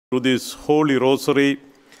to this Holy Rosary,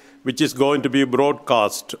 which is going to be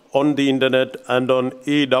broadcast on the internet and on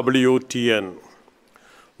EWTN.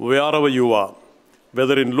 Wherever you are,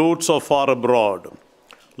 whether in Lourdes or far abroad,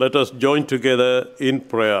 let us join together in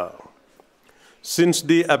prayer. Since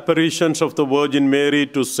the apparitions of the Virgin Mary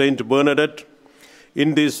to Saint Bernadette,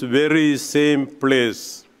 in this very same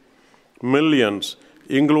place, millions,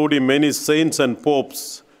 including many saints and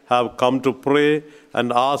popes, have come to pray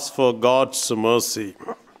and ask for God's mercy.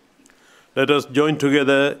 Let us join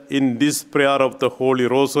together in this prayer of the Holy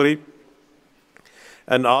Rosary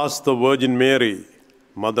and ask the Virgin Mary,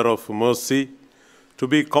 Mother of Mercy, to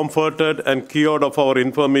be comforted and cured of our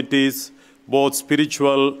infirmities, both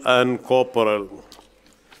spiritual and corporal.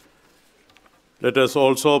 Let us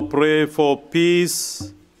also pray for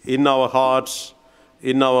peace in our hearts,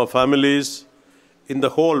 in our families, in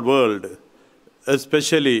the whole world,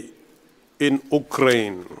 especially in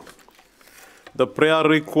Ukraine. The prayer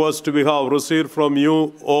request we have received from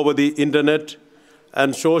you over the internet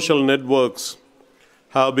and social networks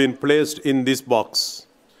have been placed in this box,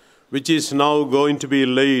 which is now going to be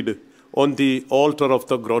laid on the altar of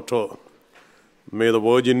the grotto. May the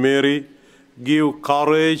Virgin Mary give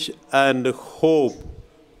courage and hope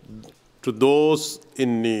to those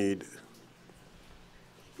in need.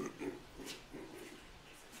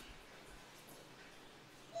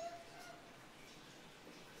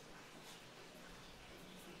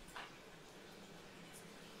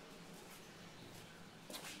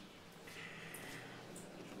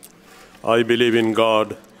 I believe in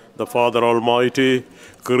God, the Father Almighty,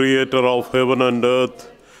 creator of heaven and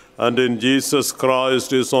earth, and in Jesus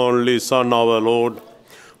Christ, his only Son, our Lord,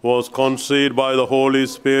 was conceived by the Holy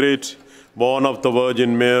Spirit, born of the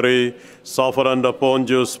Virgin Mary, suffered under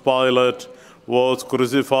Pontius Pilate, was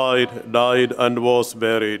crucified, died, and was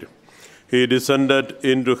buried. He descended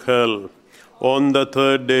into hell. On the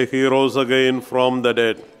third day he rose again from the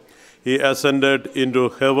dead. He ascended into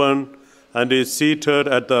heaven and is seated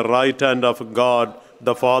at the right hand of God,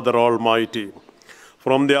 the Father Almighty.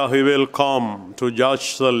 From there he will come to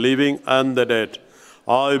judge the living and the dead.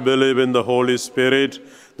 I believe in the Holy Spirit,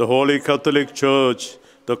 the Holy Catholic Church,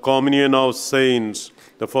 the communion of saints,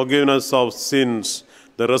 the forgiveness of sins,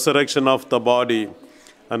 the resurrection of the body,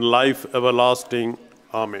 and life everlasting.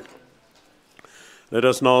 Amen. Let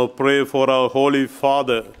us now pray for our Holy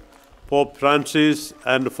Father, Pope Francis,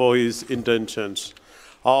 and for his intentions.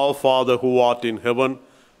 Our Father who art in heaven,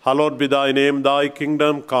 hallowed be thy name, thy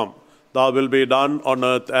kingdom come. Thy will be done on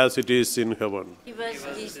earth as it is in heaven. Give us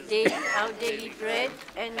this day our daily bread,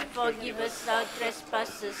 and forgive us our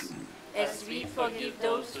trespasses, as we forgive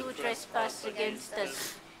those who trespass against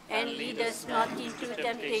us. And lead us not into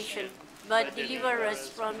temptation, but deliver us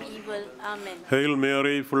from evil. Amen. Hail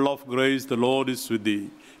Mary, full of grace, the Lord is with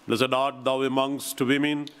thee. Blessed art thou amongst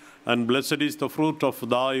women, and blessed is the fruit of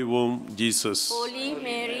thy womb, Jesus. Holy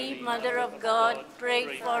Mary, Mother of God,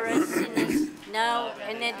 pray for us sinners, now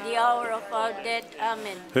and at the hour of our death.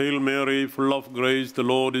 Amen. Hail Mary, full of grace, the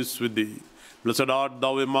Lord is with thee. Blessed art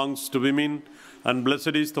thou amongst women, and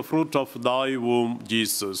blessed is the fruit of thy womb,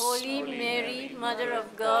 Jesus. Holy Mary, Mother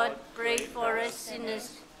of God, pray for us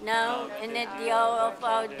sinners, now and at the hour of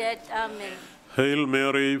our death. Amen. Hail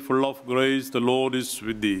Mary, full of grace, the Lord is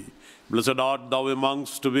with thee. Blessed art thou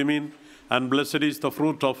amongst women, and blessed is the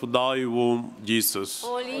fruit of thy womb, Jesus.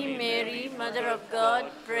 Holy Mary, Mother of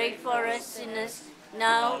God, pray for us sinners,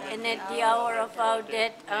 now and at the hour of our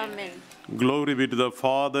death. Amen. Glory be to the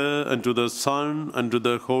Father, and to the Son, and to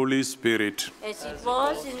the Holy Spirit. As it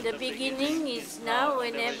was in the beginning, is now,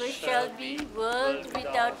 and ever shall be, world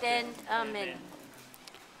without end. Amen.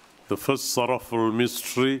 The first sorrowful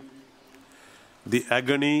mystery, the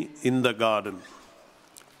agony in the garden.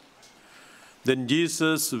 Then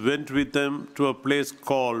Jesus went with them to a place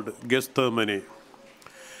called Gethsemane,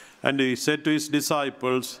 and he said to his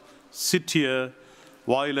disciples, "Sit here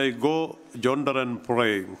while I go yonder and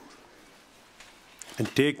pray."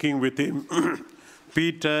 And taking with him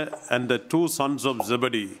Peter and the two sons of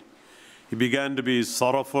Zebedee, he began to be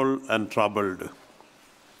sorrowful and troubled.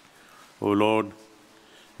 O Lord,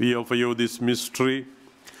 we offer you this mystery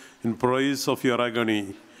in praise of your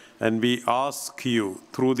agony, and we ask you,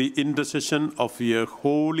 through the intercession of your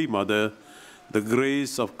Holy Mother, the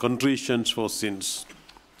grace of contrition for sins.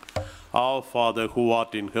 Our Father who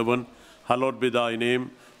art in heaven, hallowed be thy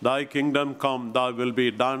name. Thy kingdom come, thy will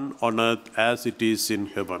be done on earth as it is in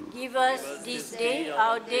heaven. Give us this day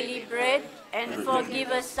our daily bread, and forgive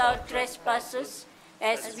us our trespasses,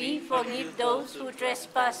 as we forgive those who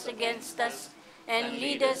trespass against us. And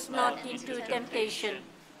lead us not into temptation,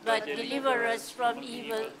 but deliver us from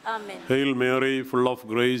evil. Amen. Hail Mary, full of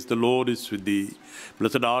grace, the Lord is with thee.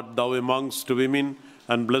 Blessed art thou amongst women,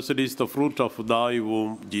 and blessed is the fruit of thy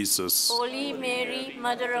womb, Jesus. Holy Mary,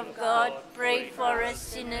 Mother of God, pray for us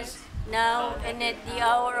sinners, now and at the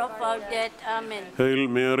hour of our death. Amen. Hail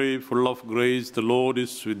Mary, full of grace, the Lord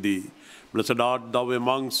is with thee. Blessed art thou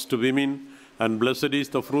amongst women, and blessed is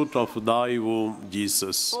the fruit of thy womb,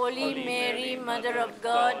 Jesus. Holy Mary, Mother of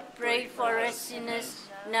God, pray for us sinners,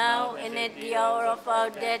 now and at the hour of our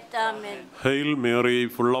death. Amen. Hail Mary,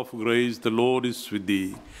 full of grace, the Lord is with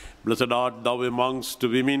thee. Blessed art thou amongst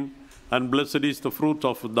women, and blessed is the fruit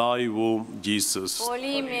of thy womb, Jesus.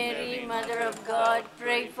 Holy Mary, Mother of God,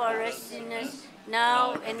 pray for us sinners,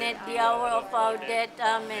 now and at the hour of our death.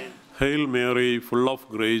 Amen. Hail Mary, full of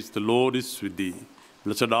grace, the Lord is with thee.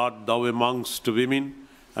 Blessed art thou amongst women,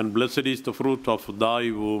 and blessed is the fruit of thy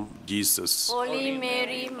womb, Jesus. Holy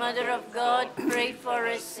Mary, Mother of God, pray for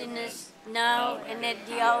us sinners, now and at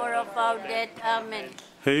the hour of our death. Amen.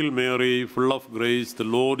 Hail Mary, full of grace, the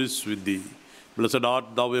Lord is with thee. Blessed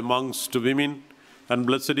art thou amongst women, and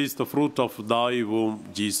blessed is the fruit of thy womb,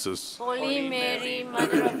 Jesus. Holy Mary,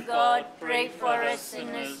 Mother of God, pray for us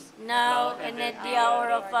sinners, now and at the hour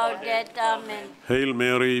of our death. Amen. Hail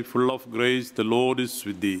Mary, full of grace, the Lord is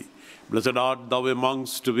with thee. Blessed art thou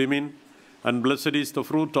amongst women, and blessed is the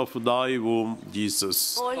fruit of thy womb,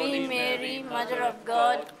 Jesus. Holy Mary, Mother of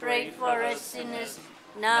God, pray for us sinners,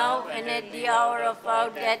 now and at the hour of our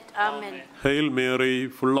death. Amen. Hail Mary,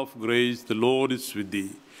 full of grace, the Lord is with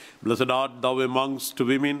thee. Blessed art thou amongst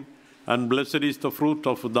women, and blessed is the fruit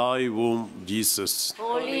of thy womb, Jesus.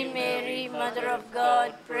 Holy Mary, Mother of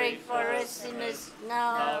God, pray for us sinners,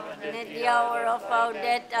 now and at the hour of our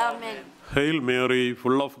death. Amen. Hail Mary,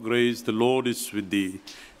 full of grace, the Lord is with thee.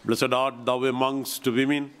 Blessed art thou amongst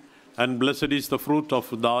women, and blessed is the fruit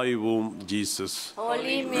of thy womb, Jesus.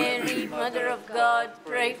 Holy Mary, Mother of God,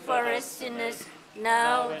 pray for us sinners,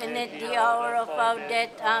 now and at the hour of our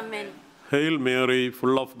death. Amen. Hail Mary,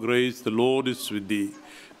 full of grace, the Lord is with thee.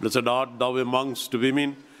 Blessed art thou amongst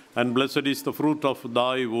women, and blessed is the fruit of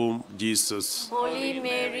thy womb, Jesus. Holy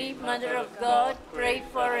Mary, Mother of God, pray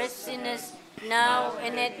for us sinners, now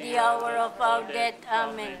and at the hour of our death.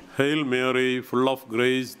 Amen. Hail Mary, full of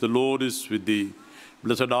grace, the Lord is with thee.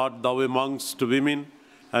 Blessed art thou amongst women,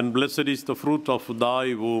 and blessed is the fruit of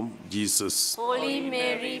thy womb, Jesus. Holy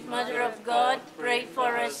Mary, Mother of God, pray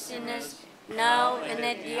for us sinners, now and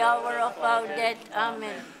at the hour of our death.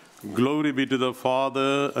 Amen. Glory be to the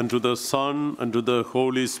Father, and to the Son, and to the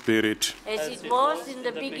Holy Spirit. As it was in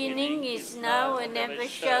the beginning, is now, and ever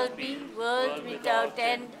shall be, world without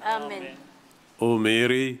end. Amen. O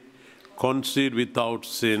Mary, conceived without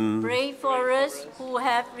sin, Pray for us who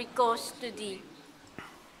have recourse to thee.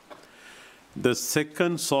 the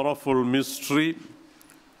second sorrowful mystery,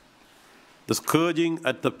 the scourging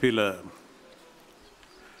at the pillar.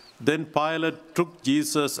 Then Pilate took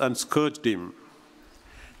Jesus and scourged him,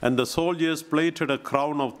 and the soldiers plaited a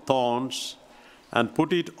crown of thorns and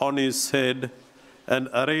put it on his head and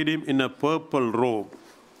arrayed him in a purple robe.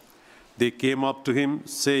 They came up to him,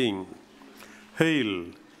 saying, "Hail,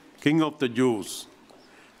 King of the Jews,"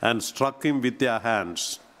 and struck him with their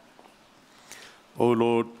hands. O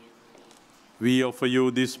Lord, we offer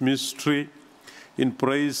you this mystery in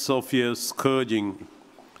praise of your scourging,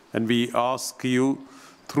 and we ask you,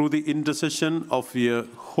 through the intercession of your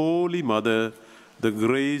Holy Mother, the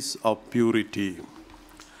grace of purity.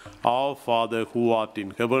 Our Father who art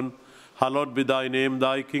in heaven, hallowed be thy name,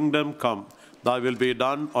 thy kingdom come. Thy will be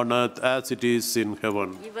done on earth as it is in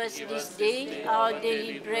heaven. Give us this day our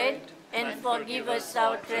daily bread, and forgive us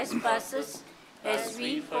our trespasses, as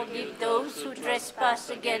we forgive those who trespass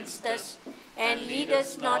against us. And lead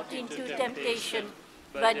us not into temptation,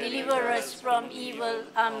 but deliver us from evil.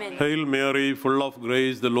 Amen. Hail Mary, full of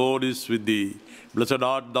grace, the Lord is with thee. Blessed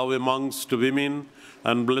art thou amongst women,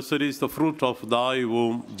 and blessed is the fruit of thy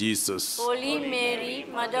womb, Jesus. Holy Mary,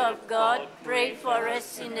 Mother of God, pray for us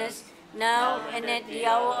sinners, now and at the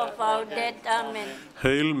hour of our death. Amen.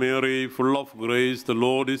 Hail Mary, full of grace, the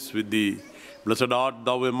Lord is with thee. Blessed art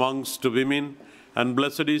thou amongst women, and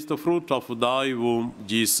blessed is the fruit of thy womb,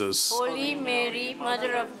 Jesus. Holy Mary,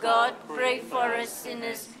 Mother of God, pray for us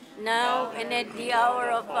sinners, now and at the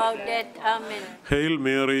hour of our death. Amen. Hail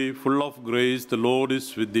Mary, full of grace, the Lord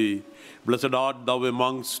is with thee. Blessed art thou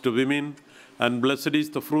amongst women, and blessed is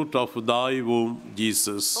the fruit of thy womb,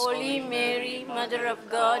 Jesus. Holy Mary, Mother of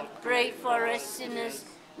God, pray for us sinners,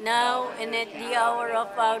 now and at the hour of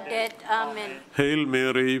our death. Amen. Hail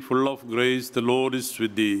Mary, full of grace, the Lord is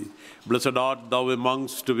with thee. Blessed art thou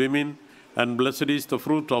amongst women, and blessed is the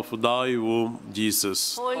fruit of thy womb,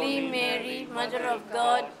 Jesus. Holy Mary, Mother of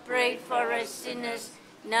God, pray for us sinners,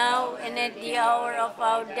 now and at the hour of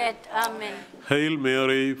our death. Amen. Hail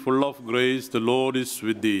Mary, full of grace, the Lord is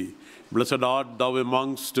with thee. Blessed art thou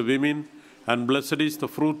amongst women, and blessed is the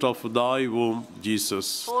fruit of thy womb,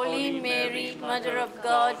 Jesus. Holy Mary, Mother of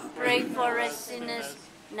God, pray for us sinners,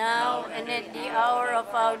 now and at the hour of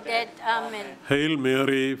our death. Amen. Hail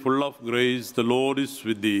Mary, full of grace, the Lord is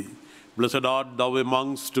with thee. Blessed art thou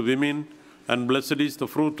amongst women, and blessed is the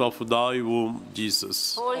fruit of thy womb,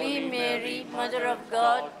 Jesus. Holy Mary, Mother of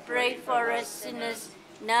God, pray for us sinners,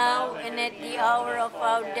 now and at the hour of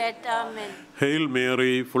our death. Amen. Hail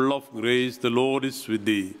Mary, full of grace, the Lord is with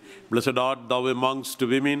thee. Blessed art thou amongst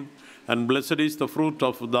women, and blessed is the fruit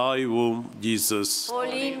of thy womb, Jesus.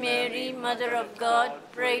 Holy Mary, Mother of God,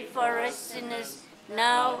 pray for us sinners,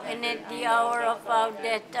 now and at the hour of our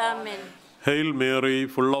death. Amen. Hail Mary,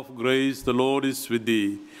 full of grace, the Lord is with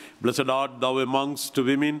thee. Blessed art thou amongst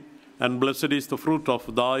women, and blessed is the fruit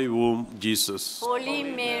of thy womb, Jesus. Holy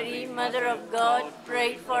Mary, Mother of God,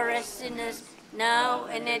 pray for us sinners, now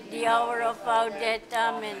and at the hour of our death.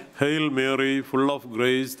 Amen. Hail Mary, full of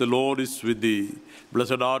grace, the Lord is with thee.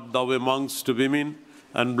 Blessed art thou amongst women,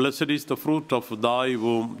 and blessed is the fruit of thy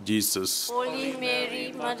womb, Jesus. Holy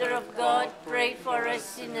Mary, Mother of God, pray for us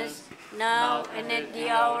sinners, now and at the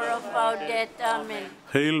hour of our death. Amen.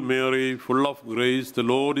 Hail Mary, full of grace, the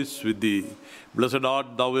Lord is with thee. Blessed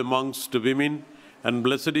art thou amongst women, and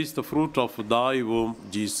blessed is the fruit of thy womb,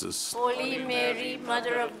 Jesus. Holy Mary,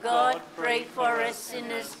 Mother of God, pray for us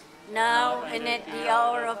sinners, now and at the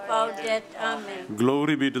hour of our death. Amen.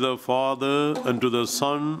 Glory be to the Father, and to the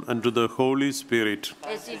Son, and to the Holy Spirit.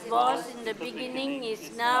 As it was in the beginning,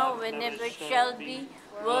 is now, and ever shall be,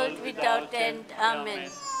 world without end. Amen.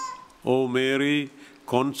 O Mary,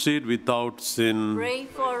 conceived without sin. Pray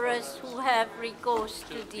for us who have recourse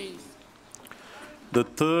to thee. The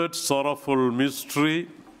third sorrowful mystery,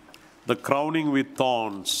 the crowning with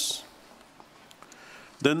thorns.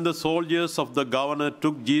 Then the soldiers of the governor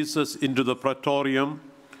took Jesus into the praetorium,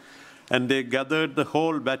 and they gathered the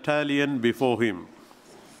whole battalion before him.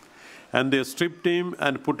 And they stripped him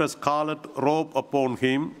and put a scarlet robe upon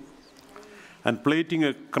him, and plaiting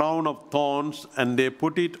a crown of thorns, and they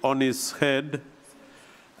put it on his head,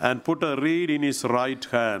 and put a reed in his right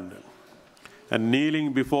hand. And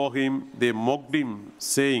kneeling before him, they mocked him,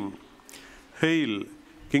 saying, Hail,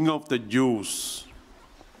 King of the Jews!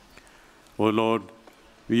 O Lord,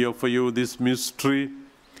 we offer you this mystery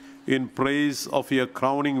in praise of your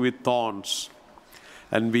crowning with thorns,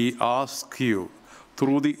 and we ask you,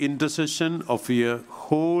 through the intercession of your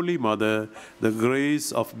Holy Mother, the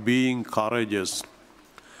grace of being courageous.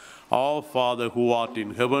 Our Father who art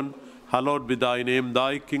in heaven, hallowed be thy name,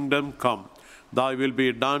 thy kingdom come. Thy will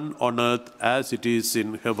be done on earth as it is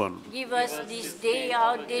in heaven. Give us this day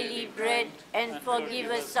our daily bread, and forgive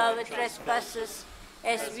us our trespasses,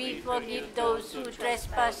 as we forgive those who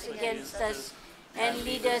trespass against us. And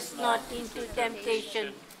lead us not into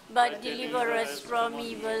temptation, but deliver us from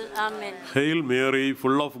evil. Amen. Hail Mary,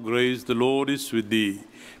 full of grace, the Lord is with thee.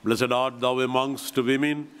 Blessed art thou amongst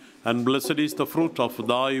women, and blessed is the fruit of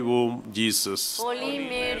thy womb, Jesus. Holy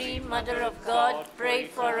Mary, Mother of God, pray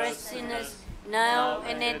for us sinners, now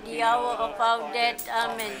and at the hour of our death.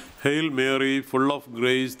 Amen. Hail Mary, full of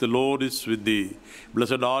grace, the Lord is with thee.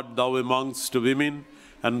 Blessed art thou amongst women,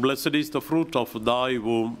 and blessed is the fruit of thy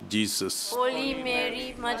womb, Jesus. Holy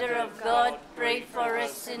Mary, Mother of God, pray for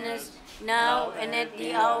us sinners, now and at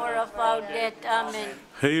the hour of our death. Amen.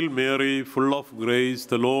 Hail Mary, full of grace,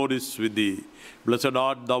 the Lord is with thee. Blessed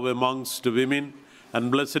art thou amongst women,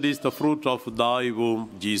 and blessed is the fruit of thy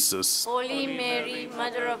womb, Jesus. Holy Mary,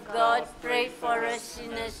 Mother of God, pray for us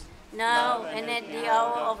sinners, now and at the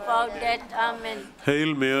hour of our death. Amen.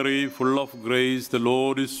 Hail Mary, full of grace, the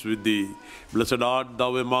Lord is with thee. Blessed art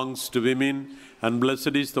thou amongst women, and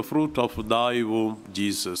blessed is the fruit of thy womb,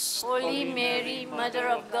 Jesus. Holy Mary, Mother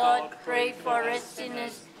of God, pray for us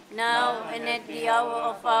sinners, now and at the hour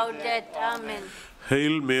of our death. Amen.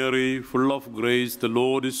 Hail Mary, full of grace, the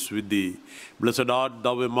Lord is with thee. Blessed art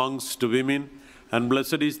thou amongst women, and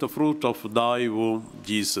blessed is the fruit of thy womb,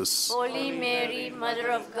 Jesus. Holy Mary,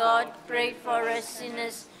 Mother of God, pray for us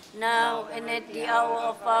sinners, now and at the hour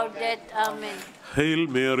of our death. Amen. Hail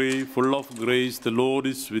Mary, full of grace, the Lord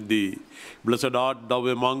is with thee. Blessed art thou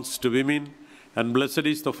amongst women, and blessed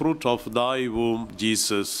is the fruit of thy womb,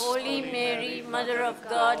 Jesus. Holy Mary, Mother of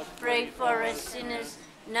God, pray for us sinners,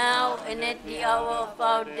 now and at the hour of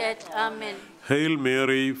our death. Amen. Hail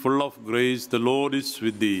Mary, full of grace, the Lord is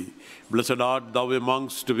with thee. Blessed art thou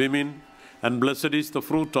amongst women, and blessed is the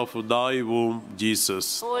fruit of thy womb,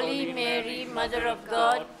 Jesus. Holy Mary, Mother of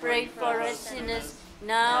God, pray for us sinners,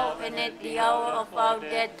 now and at the hour of our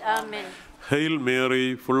death. Amen. Hail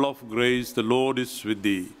Mary, full of grace, the Lord is with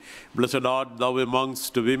thee. Blessed art thou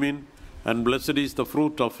amongst women, and blessed is the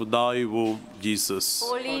fruit of thy womb, Jesus.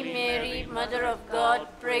 Holy Mary, Mother of God,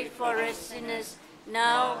 pray for us sinners,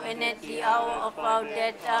 now and at the hour of our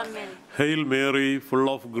death. Amen. Hail Mary, full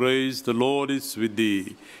of grace, the Lord is with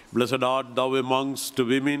thee. Blessed art thou amongst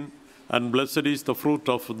women, and blessed is the fruit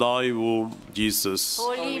of thy womb, Jesus.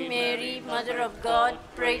 Holy Mary, Mother of God,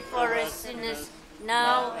 pray for us sinners,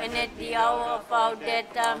 now and at the hour of our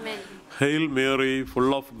death. Amen. Hail Mary,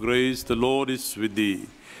 full of grace, the Lord is with thee.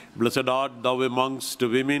 Blessed art thou amongst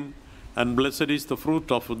women, and blessed is the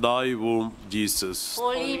fruit of thy womb, Jesus.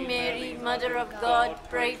 Holy Mary, Mother of God,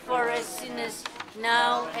 pray for us sinners,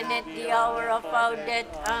 now and at the hour of our death.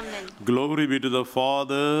 Amen. Glory be to the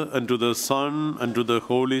Father, and to the Son, and to the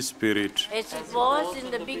Holy Spirit. As it was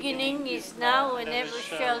in the beginning, is now, and ever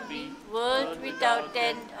shall be, world without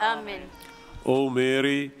end. Amen. O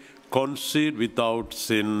Mary, conceived without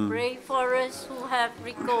sin, Pray for us who have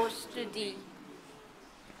recourse to thee.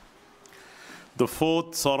 the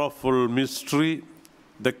fourth sorrowful mystery,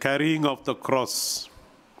 the carrying of the cross.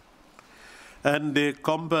 And they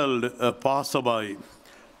compelled a passerby,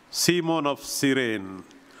 Simon of Cyrene,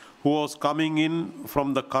 who was coming in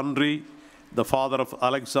from the country, the father of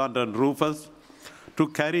Alexander and Rufus, to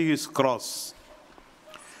carry his cross.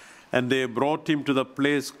 And they brought him to the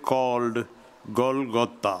place called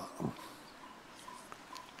Golgotha.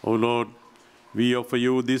 O Lord, we offer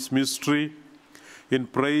you this mystery in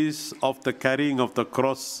praise of the carrying of the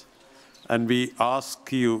cross, and we ask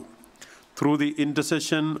you, through the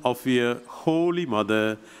intercession of your Holy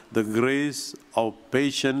Mother, the grace of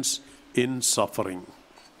patience in suffering.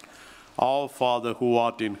 Our Father who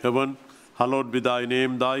art in heaven, hallowed be thy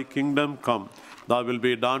name, thy kingdom come. Thy will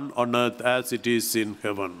be done on earth as it is in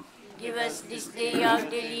heaven. Give us this day our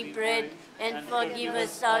daily bread, and forgive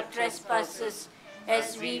us our trespasses,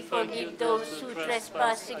 as we forgive those who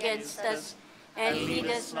trespass against us. And lead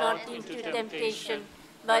us not into temptation,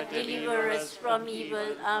 but deliver us from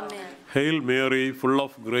evil. Amen. Hail Mary, full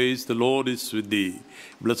of grace, the Lord is with thee.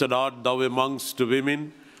 Blessed art thou amongst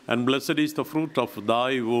women, and blessed is the fruit of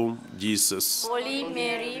thy womb, Jesus. Holy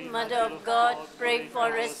Mary, Mother of God, pray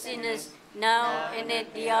for us sinners, now and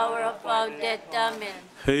at the hour of our death. Amen.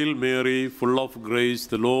 Hail Mary, full of grace,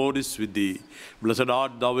 the Lord is with thee. Blessed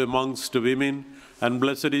art thou amongst women, and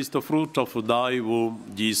blessed is the fruit of thy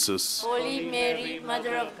womb, Jesus. Holy Mary,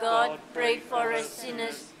 Mother of God, pray for us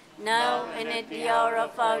sinners, now and at the hour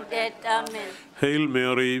of our death. Amen. Hail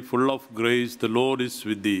Mary, full of grace, the Lord is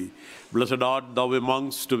with thee. Blessed art thou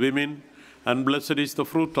amongst women, and blessed is the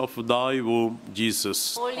fruit of thy womb,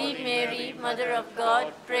 Jesus. Holy Mary, Mother of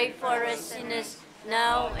God, pray for us sinners,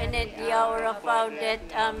 now and at the hour of our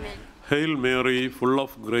death. Amen. Hail Mary, full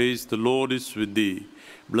of grace, the Lord is with thee.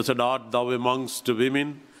 Blessed art thou amongst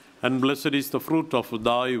women, and blessed is the fruit of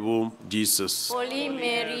thy womb, Jesus. Holy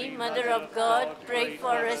Mary, Mother of God, pray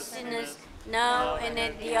for us sinners, now and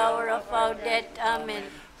at the hour of our death. Amen.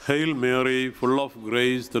 Hail Mary, full of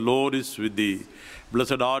grace, the Lord is with thee.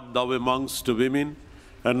 Blessed art thou amongst women,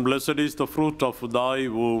 and blessed is the fruit of thy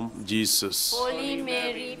womb, Jesus. Holy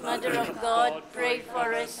Mary, Mother of God, pray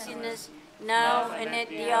for us sinners, now and at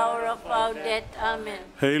the hour of our death. Amen.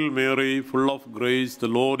 Hail Mary, full of grace, the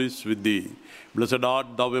Lord is with thee. Blessed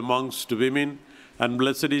art thou amongst women, and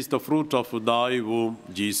blessed is the fruit of thy womb,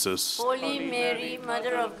 Jesus. Holy Mary,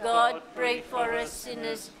 Mother of God, pray for us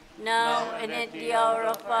sinners, now and at the hour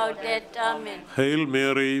of our death. Amen. Hail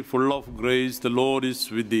Mary, full of grace, the Lord is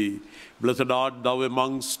with thee. Blessed art thou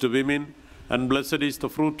amongst women, and blessed is the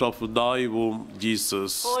fruit of thy womb,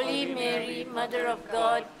 Jesus. Holy Mary, Mother of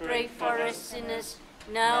God, pray for us sinners,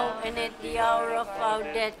 now and at the hour of our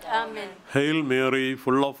death. Amen. Hail Mary,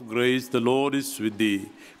 full of grace, the Lord is with thee.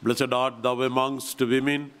 Blessed art thou amongst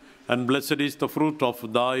women, and blessed is the fruit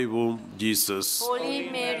of thy womb, Jesus. Holy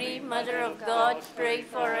Mary, Mother of God, pray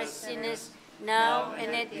for us sinners, now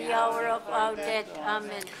and at the hour of our death.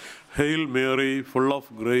 Amen. Hail Mary, full of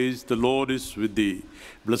grace, the Lord is with thee.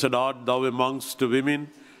 Blessed art thou amongst women,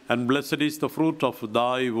 and blessed is the fruit of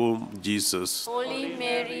thy womb, Jesus. Holy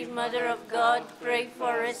Mary, Mother of God, pray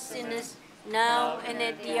for us sinners, now and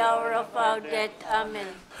at the hour of our death. Amen.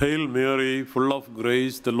 Hail Mary, full of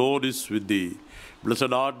grace, the Lord is with thee.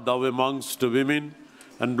 Blessed art thou amongst women,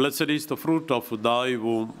 and blessed is the fruit of thy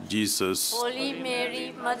womb, Jesus. Holy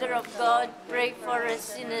Mary, Mother of God, pray for us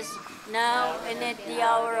sinners, now and at the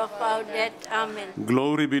hour of our death. Amen.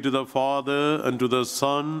 Glory be to the Father, and to the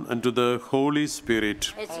Son, and to the Holy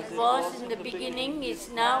Spirit. As it was in the beginning,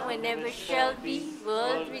 is now, and ever shall be,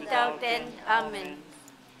 world without end. Amen.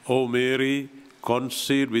 O Mary,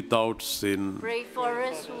 conceived without sin. Pray for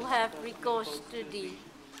us who have recourse to thee.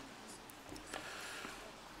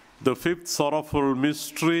 The fifth sorrowful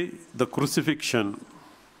mystery, the crucifixion.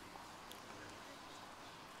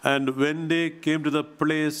 And when they came to the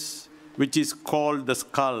place which is called the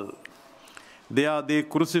skull, there they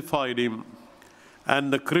crucified him,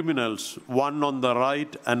 and the criminals, one on the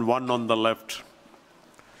right and one on the left.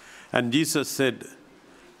 And Jesus said,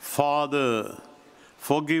 Father,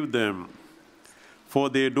 forgive them, for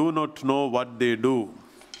they do not know what they do.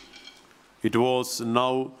 It was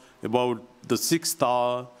now about the 6th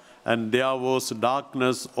hour, and there was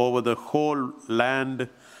darkness over the whole land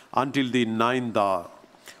until the 9th hour,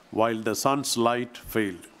 while the sun's light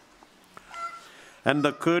failed. And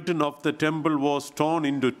the curtain of the temple was torn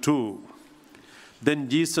into two. Then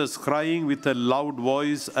Jesus, crying with a loud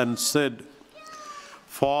voice, and said,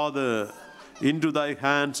 Father, into thy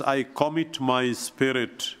hands I commit my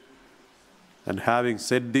spirit. And having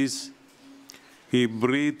said this, he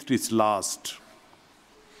breathed his last.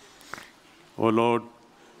 O Lord,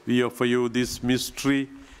 we offer you this mystery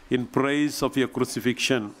in praise of your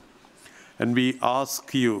crucifixion, and we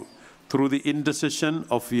ask you, through the intercession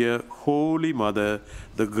of your Holy Mother,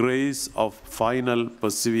 the grace of final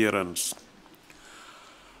perseverance.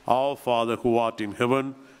 Our Father who art in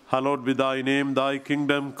heaven, hallowed be thy name, thy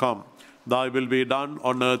kingdom come. Thy will be done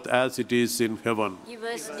on earth as it is in heaven. Give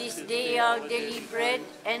us this day our daily bread,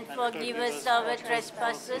 and forgive us our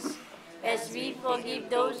trespasses, as we forgive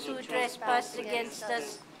those who trespass against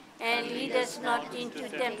us. And lead us not into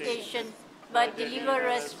temptation, but deliver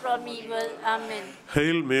us from evil. Amen.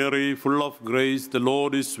 Hail Mary, full of grace, the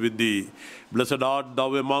Lord is with thee. Blessed art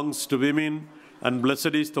thou amongst women, and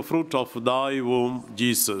blessed is the fruit of thy womb,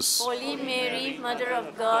 Jesus. Holy Mary, Mother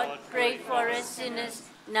of God, pray for us sinners,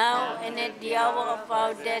 now and at the hour of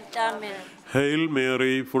our death. Amen. Hail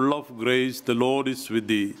Mary, full of grace, the Lord is with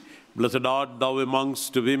thee. Blessed art thou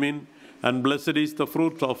amongst women, and blessed is the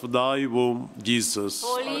fruit of thy womb, Jesus.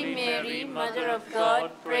 Holy Mary, Mother of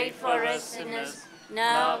God, pray for us sinners,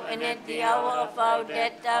 now and at the hour of our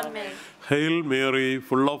death. Amen. Hail Mary,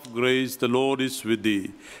 full of grace, the Lord is with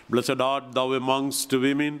thee. Blessed art thou amongst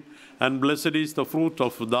women, and blessed is the fruit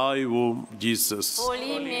of thy womb, Jesus.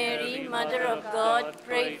 Holy Mary, Mother of God,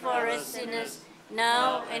 pray for us sinners,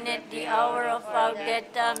 now and at the hour of our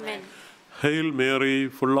death. Amen. Hail Mary,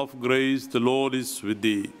 full of grace, the Lord is with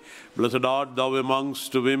thee. Blessed art thou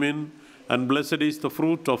amongst women, and blessed is the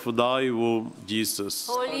fruit of thy womb, Jesus.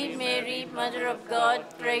 Holy Mary, Mother of God,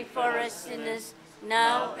 pray for us sinners,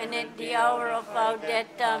 now and at the hour of our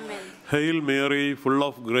death. Amen. Hail Mary, full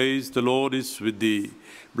of grace, the Lord is with thee.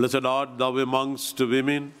 Blessed art thou amongst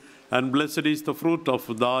women, and blessed is the fruit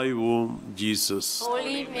of thy womb, Jesus.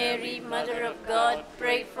 Holy Mary, Mother of God,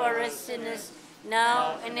 pray for us sinners,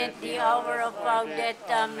 now and at the hour of our death.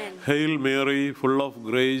 Amen. Hail Mary, full of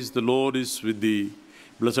grace, the Lord is with thee.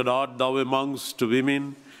 Blessed art thou amongst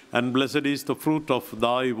women, and blessed is the fruit of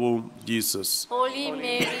thy womb, Jesus. Holy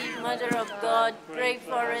Mary, Mother of God, pray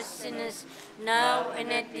for us sinners, now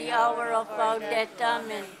and at the hour of our death.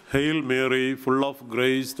 Amen. Hail Mary, full of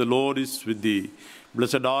grace, the Lord is with thee.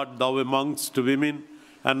 Blessed art thou amongst women,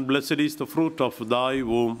 and blessed is the fruit of thy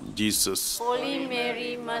womb, Jesus. Holy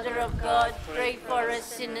Mary, Mother of God, pray for us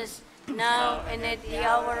sinners, now and at the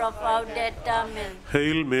hour of our death. Amen.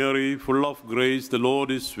 Hail Mary, full of grace, the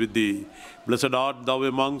Lord is with thee. Blessed art thou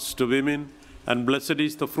amongst women, and blessed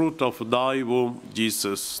is the fruit of thy womb,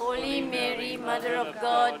 Jesus. Holy Mary, Mother of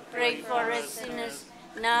God, pray for us sinners,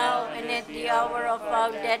 now and at the hour of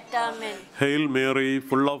our death. Amen. Hail Mary,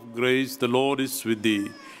 full of grace, the Lord is with thee.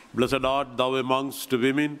 Blessed art thou amongst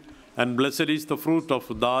women, and blessed is the fruit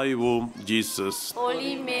of thy womb, Jesus.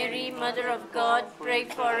 Holy Mary, Mother of God, pray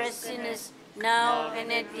for us sinners, now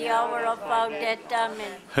and at the hour of our death.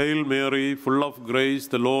 Amen. Hail Mary, full of grace,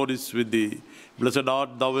 the Lord is with thee. Blessed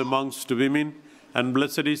art thou amongst women, and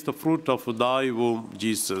blessed is the fruit of thy womb,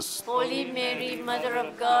 Jesus. Holy Mary, Mother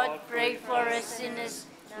of God, pray for us sinners,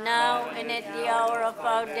 now and at the hour of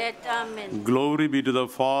our death. Amen. Glory be to the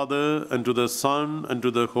Father, and to the Son, and to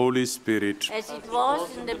the Holy Spirit. As it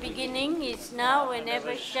was in the beginning, is now, and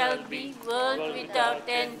ever shall be, world without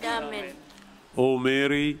end. Amen. O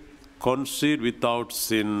Mary, conceived without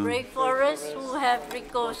sin. Pray for us who have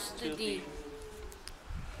recourse to thee.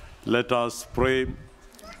 Let us pray.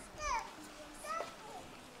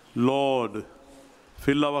 Lord,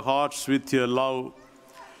 fill our hearts with your love,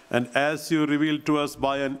 and as you revealed to us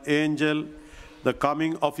by an angel the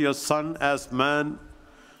coming of your Son as man,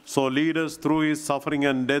 so lead us through his suffering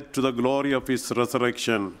and death to the glory of his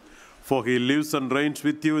resurrection. For he lives and reigns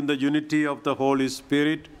with you in the unity of the Holy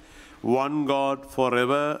Spirit, one God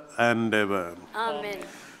forever and ever. Amen.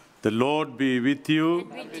 The Lord be with you.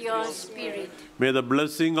 With your spirit. May the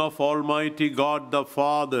blessing of Almighty God the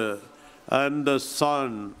Father and the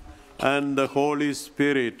Son and the Holy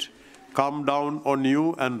Spirit come down on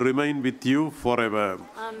you and remain with you forever.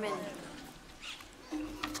 Amen.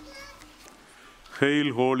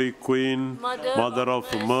 Hail, Holy Queen, Mother of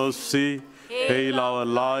Mercy, hail our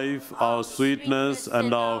life, our sweetness,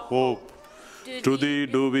 and our hope. To thee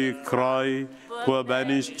do we cry, poor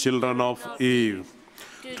banished children of Eve.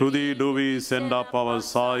 To thee do we send up our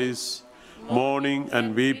sighs, mourning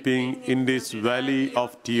and weeping in this valley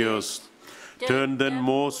of tears. Turn then,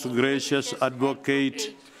 most gracious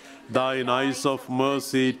Advocate, thine eyes of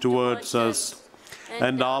mercy towards us,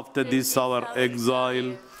 and after this our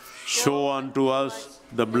exile, show unto us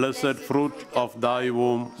the blessed fruit of thy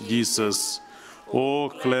womb, Jesus. O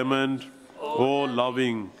clement, O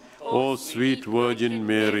loving, O sweet Virgin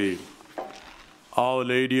Mary. Our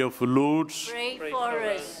Lady of Lourdes, Pray for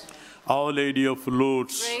us. Our Lady of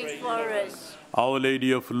Lourdes, Pray for us. Our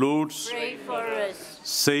Lady of Lourdes, Pray for us.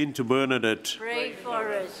 Saint Bernadette. Pray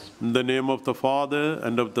for us. In the name of the Father,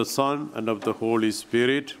 and of the Son, and of the Holy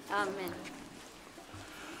Spirit. Amen.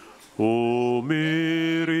 O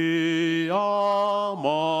Mary, our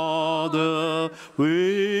Mother,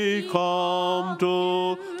 we come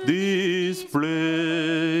to this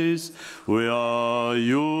place where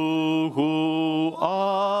you who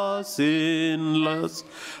are sinless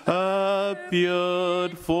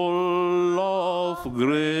appeared full of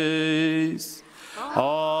grace.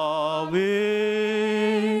 Ave,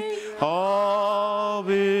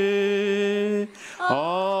 Ave,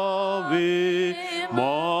 Ave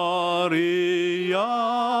Maria,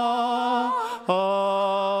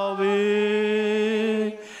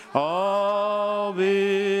 Ave, Ave,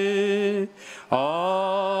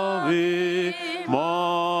 Ave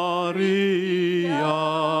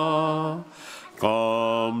Maria.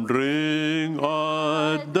 Come drink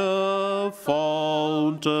at the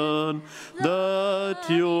fountain that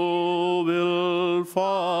you will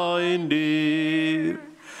find here,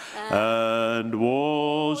 and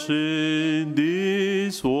wash in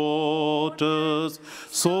these waters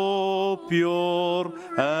so pure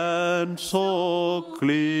and so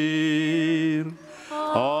clear.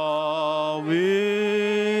 Ave,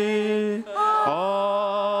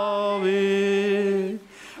 Ave,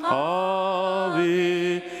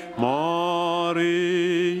 Ave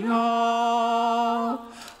Maria,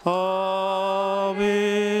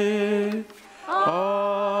 Ave,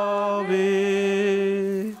 Ave,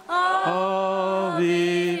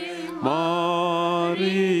 Ave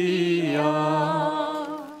Maria.